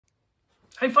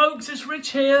Hey folks, it's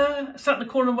Rich here, sat in the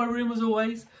corner of my room as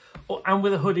always, and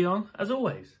with a hoodie on as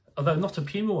always, although not a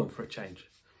Puma one for a change.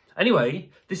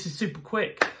 Anyway, this is super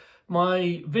quick.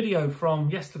 My video from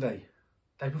yesterday,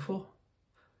 day before,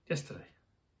 I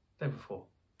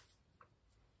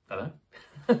don't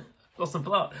know, lost the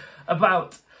plot,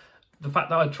 about the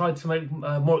fact that I tried to make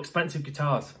more expensive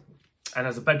guitars. And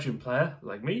as a bedroom player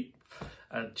like me,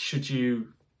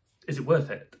 is it worth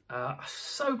it? I'm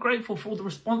so grateful for all the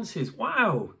responses.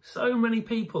 Wow, so many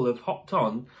people have hopped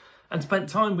on and spent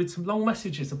time with some long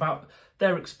messages about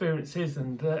their experiences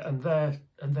and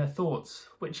their thoughts,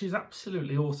 which is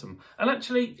absolutely awesome. And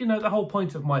actually, you know, the whole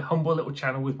point of my humble little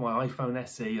channel with my iPhone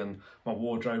SE and my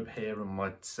wardrobe here and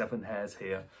my 7 hairs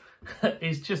here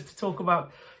is just to talk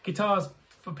about guitars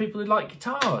for people who like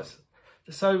guitars.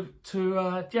 So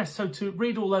to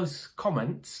read all those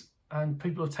comments, and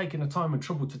people have taken the time and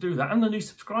trouble to do that, and the new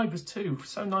subscribers too,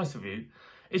 so nice of you,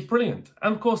 is brilliant.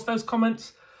 And of course those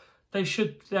comments, they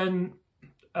should then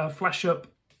flash up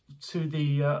to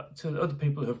the other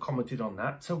people who have commented on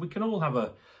that, so we can all have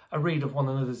a read of one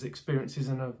another's experiences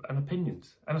and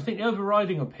opinions. And I think the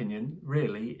overriding opinion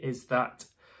really is that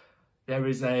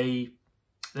there's a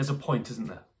point, isn't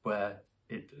there, where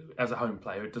it, as a home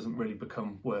player, it doesn't really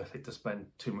become worth it to spend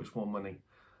too much more money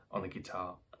on a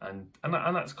guitar. And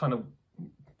that's kind of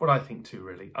what I think too,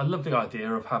 really. I love the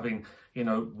idea of having, you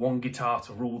know, one guitar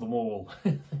to rule them all.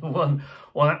 one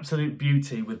absolute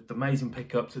beauty with amazing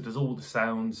pickups that does all the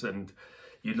sounds, and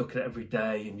you look at it every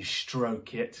day and you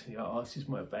stroke it. You know, oh, this is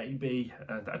my baby.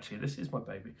 And actually, this is my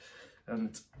baby.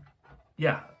 And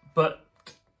yeah, but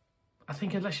I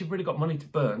think unless you've really got money to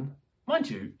burn,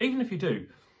 mind you, even if you do,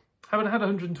 having had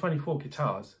 124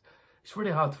 guitars, it's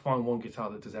really hard to find one guitar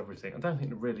that does everything. I don't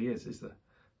think there really is there?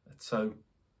 So,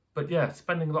 but yeah,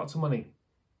 spending lots of money,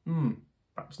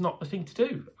 perhaps not the thing to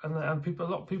do. And a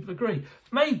lot of people agree.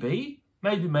 Maybe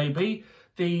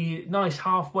the nice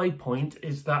halfway point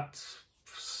is that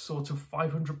sort of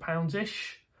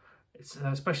 £500-ish. It's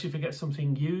especially if you get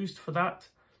something used for that,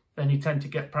 then you tend to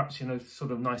get perhaps, you know,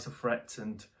 sort of nicer frets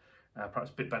and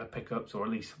perhaps a bit better pickups, or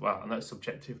at least, well, I know it's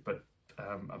subjective, but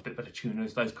a bit better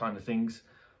tuners, those kind of things.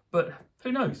 But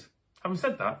who knows? Having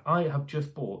said that, I have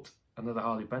just bought another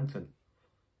Harley Benton.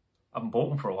 I haven't bought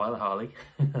one for a while, a Harley.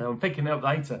 I'm picking it up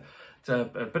later. It's a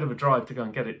bit of a drive to go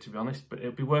and get it, to be honest, but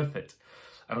it'll be worth it.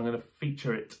 And I'm going to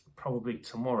feature it probably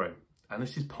tomorrow. And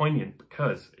this is poignant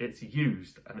because it's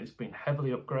used and it's been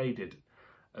heavily upgraded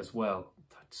as well.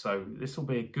 So this will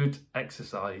be a good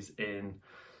exercise in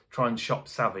trying shop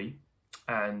savvy.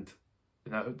 And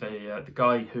you know, the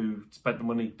guy who spent the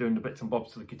money doing the bits and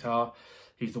bobs to the guitar,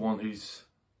 he's the one who's,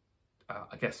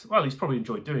 I guess, well, he's probably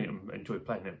enjoyed doing it and enjoyed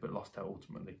playing it, but lost out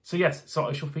ultimately. So yes, so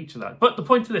I shall feature that. But the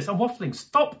point of this, I'm waffling.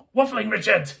 Stop waffling,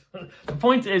 Richard. The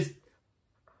point is,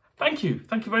 thank you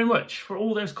very much for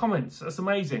all those comments. That's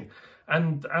amazing,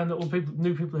 and all the people,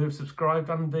 new people who have subscribed,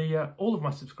 and all of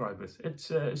my subscribers.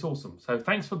 It's awesome. So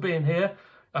thanks for being here.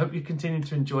 I hope you continue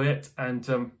to enjoy it.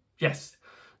 And yes,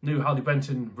 new Harley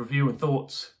Benton review and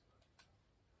thoughts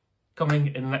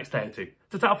coming in the next day or two.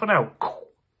 Ta-ta for now.